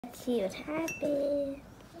Let's see what happens.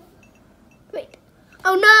 Wait.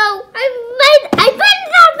 Oh no! I bent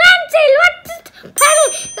that pencil! What just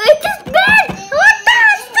happened? I just bent! What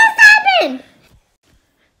just happened?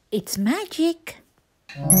 It's magic.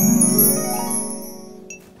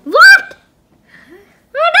 What?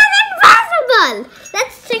 That is impossible!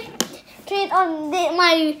 Let's check it on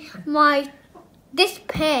this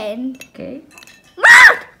pen. Okay.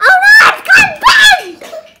 What? Oh no! It's got bent!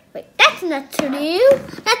 Wait, that's not true.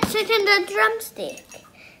 Let's check in the drumstick.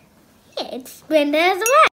 Yeah, it's bent as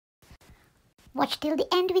well. Watch till the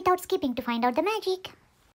end without skipping to find out the magic.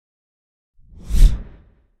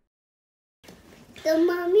 So,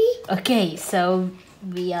 Mommy? Okay, so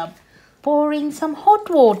we are pouring some hot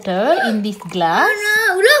water in this glass. Oh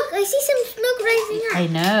no! Look, I see some smoke rising up. I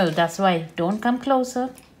know, that's why. Don't come closer.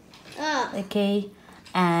 Oh, Okay.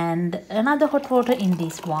 And another hot water in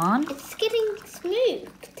this one. it's getting smooth.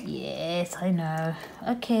 Yes, I know.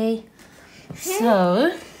 Okay.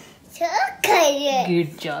 So, Okay.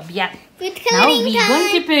 good job. Yeah. With Now coloring we're time.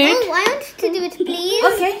 going to put... Oh, I want to do it, please.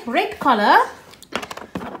 Okay, red color.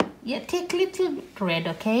 Yeah, take little bit red,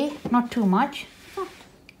 okay? Not too much.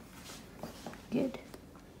 Good.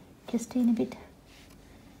 Just in a bit.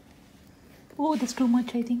 Oh, that's too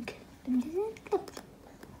much, I think.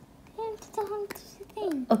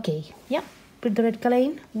 Okay, yeah. Put the red color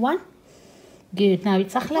in. 1. Good. Now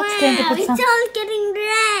it's Akhlaq's turn to Wow, put it's some. all getting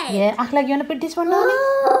red. Yeah, Akhlaq, you want to put this one, darling?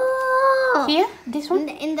 Oh. Here, this one.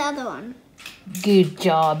 In the other one. Good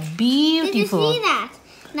job. Did you Beautiful. see that?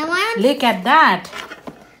 Now I want Look at that.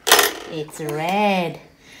 It's red.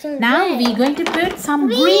 to Now we're going to put some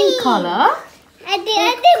green color. I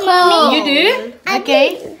did, Mommy. You do?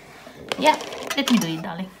 Okay. Yeah, let me do it,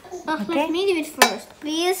 darling. Oh, Okay. let me do it first,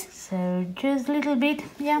 please. So just a little bit.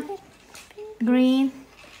 Yeah. Green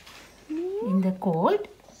in the cold.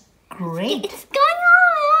 Great. It's going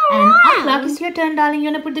all And around. Akhlaq, it's your turn, darling.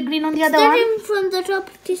 You want to put the green on the other one? Starting from the top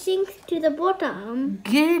to sink to the bottom.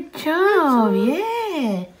 Good job.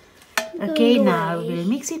 Yeah. Okay, Good now boy. we'll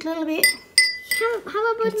mix it a little bit.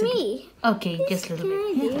 How about me? Okay, just a little can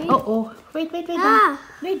I bit. do Yeah. it? Oh. Wait, darling. Ah.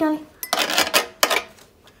 Wait, darling.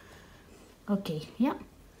 Okay, yeah.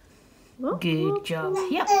 Good job.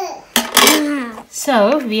 Yeah.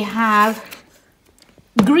 So we have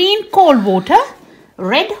green cold water,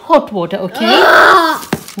 red hot water. Okay.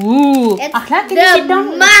 Ooh. It's Akhlaq, can you sit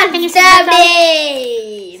down? Can you sit monster down?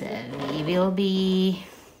 babe. So we will be.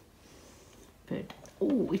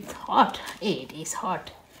 Oh, it's hot. It is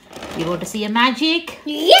hot. You want to see a magic?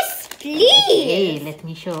 Yes, please. Hey, let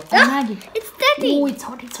me show a magic. It's dirty. Oh, it's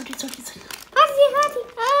hot. It's hot. It's hot. It's hot. Hotty.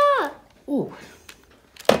 Ah. Oh,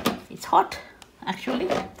 it's hot actually.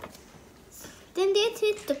 Then let's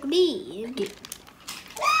hit the green. Okay.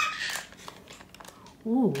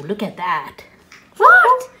 Ooh, look at that.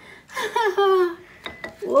 What?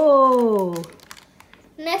 Whoa.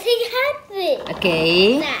 Nothing happened.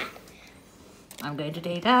 Okay. Nah. I'm going to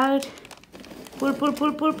take it out. Pull.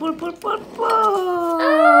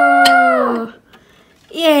 Oh.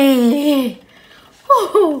 Yay.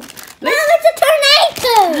 Oh. Now it's a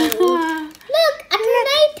tornado. Look, a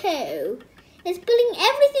tornado. It's pulling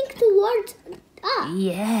everything towards us.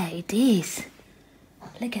 Yeah, it is.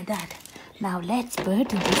 Look at that. Now let's put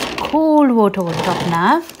this cold water on top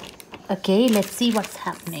now. Okay, let's see what's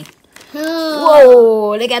happening. Oh.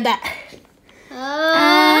 Whoa, look at that.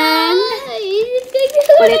 And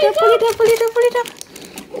Pull it up.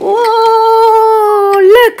 Whoa,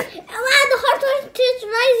 look. Wow, the hot water is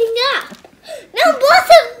rising up. Now both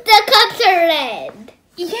of the cups are red.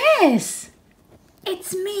 Yes,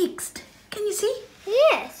 it's mixed. Can you see?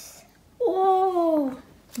 Yes. Oh,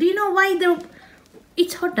 do you know why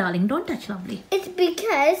it's hot, darling? Don't touch, lovely. It's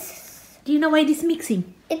because Do you know why this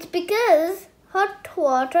mixing? hot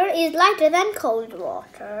water is lighter than cold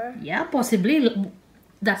water. Yeah, possibly.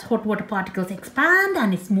 That's hot water particles expand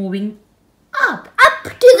and it's moving up. Up to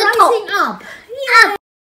the Rising top. up. Yeah.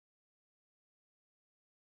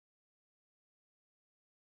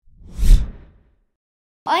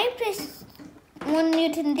 I press 1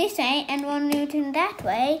 Newton this way and 1 Newton that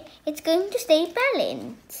way. It's going to stay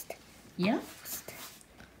balanced. Yeah.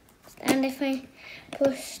 And if I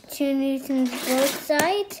push 2 Newtons both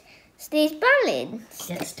sides, stays balanced.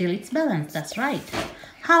 Yeah, still it's balanced. That's right.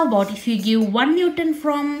 How about if you give 1 Newton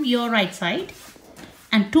from your right side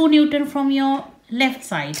and 2 Newton from your left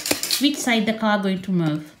side? Which side the car going to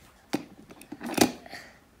move?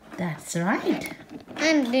 That's right.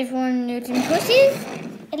 And if 1 Newton pushes,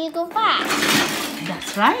 it'll go fast.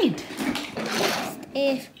 That's right.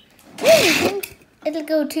 If 2 Newton, it'll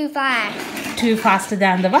go too fast. Too faster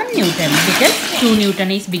than the 1 Newton because 2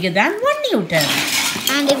 Newton is bigger than 1 Newton.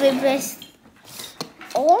 And if we press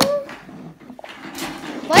on,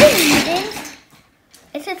 what is this?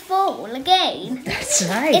 It's at 4 again. That's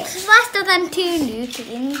right. It's faster than 2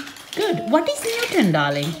 Newton. Good. What is Newton,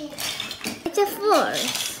 darling? It's a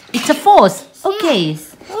force. It's a force. Okay.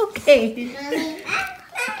 Yes. Okay.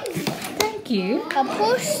 Thank you. A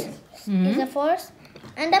push is a force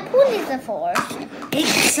and a pull is a force.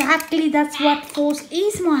 Exactly. That's what force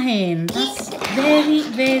is, Mahen. That's very,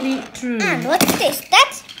 very true. And what's this?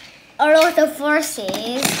 That's a lot of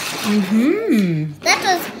forces. That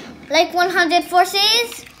was like 100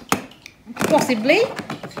 forces. Possibly.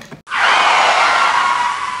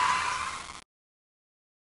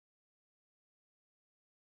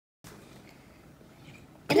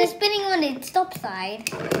 It is spinning on its top side.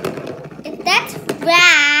 That's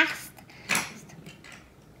fast.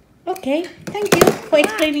 Okay. Thank you for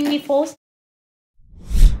explaining me force.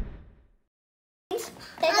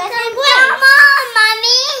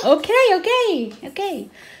 Mommy. Okay.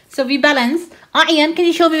 So we balance. Ian, can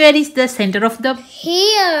you show me where is the center of the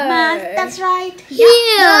Here. mass? That's right.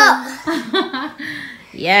 Here.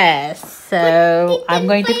 Yes. So I'm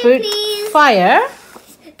going to put please. fire.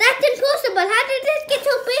 That's impossible. How did it get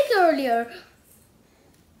so big earlier?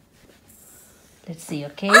 Let's see,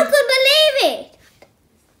 okay? I couldn't believe it.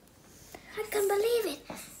 I can't believe it.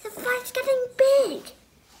 The fire's getting big.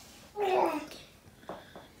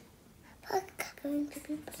 It's going to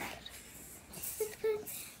be big. Is it going?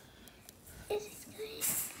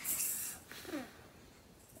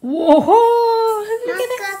 Whoa! Look at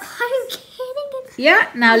that. Are you kidding? Yeah,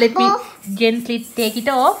 now let me gently take it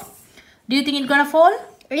off. Do you think it's gonna fall?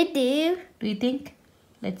 I do. Do you think?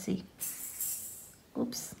 Let's see.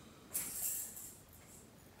 Oops.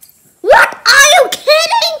 What? Are you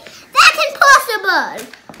kidding? That's impossible.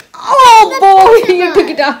 Oh boy, you took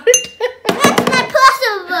it out. That's not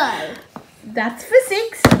possible. That's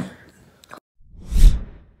physics.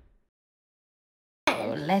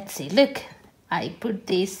 Oh, let's see. Look, I put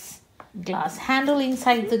this glass handle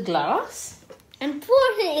inside the glass. And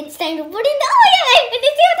it's time to put in the oil and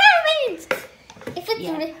see what happens. If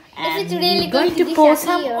it's really we're going to disappear. pour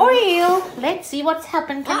some oil. Let's see what's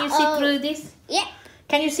happened. Can you see through this? Yeah.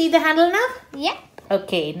 Can you see the handle now? Yeah.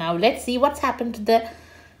 Okay, now let's see what's happened to the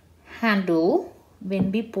handle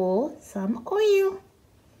when we pour some oil.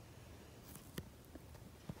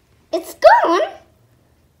 It's gone.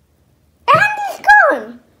 And it's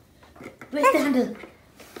gone. Where's the handle?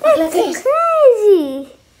 That's crazy.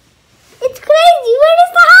 It's crazy. Where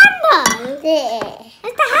is the handle? There.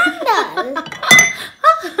 It's the handle.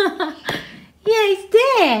 Yeah, it's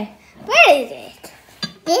there. Where is it?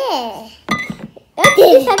 There. That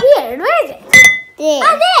disappeared. Where is it? There.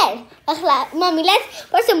 Oh, there. Mommy, let's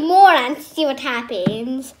put some more and see what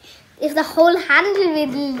happens. If the whole handle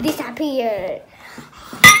will disappear.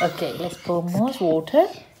 Okay, let's pour more water.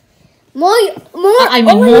 More More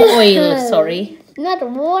oil, sorry. Not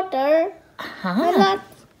water.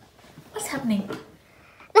 What's happening?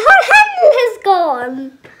 The whole handle has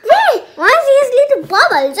gone. Hey, why is these little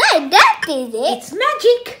bubbles? That is it. It's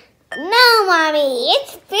magic. No, Mommy,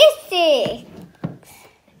 it's physics.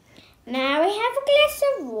 Now we have a glass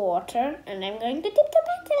of water and I'm going to dip the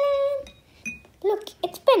bottle in. Look,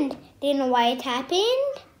 it's bent. Do you know why it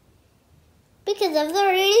happened? Because of the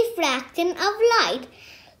refraction of light.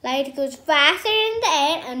 Light goes faster in the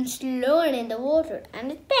air and slower in the water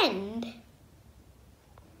and it's bent.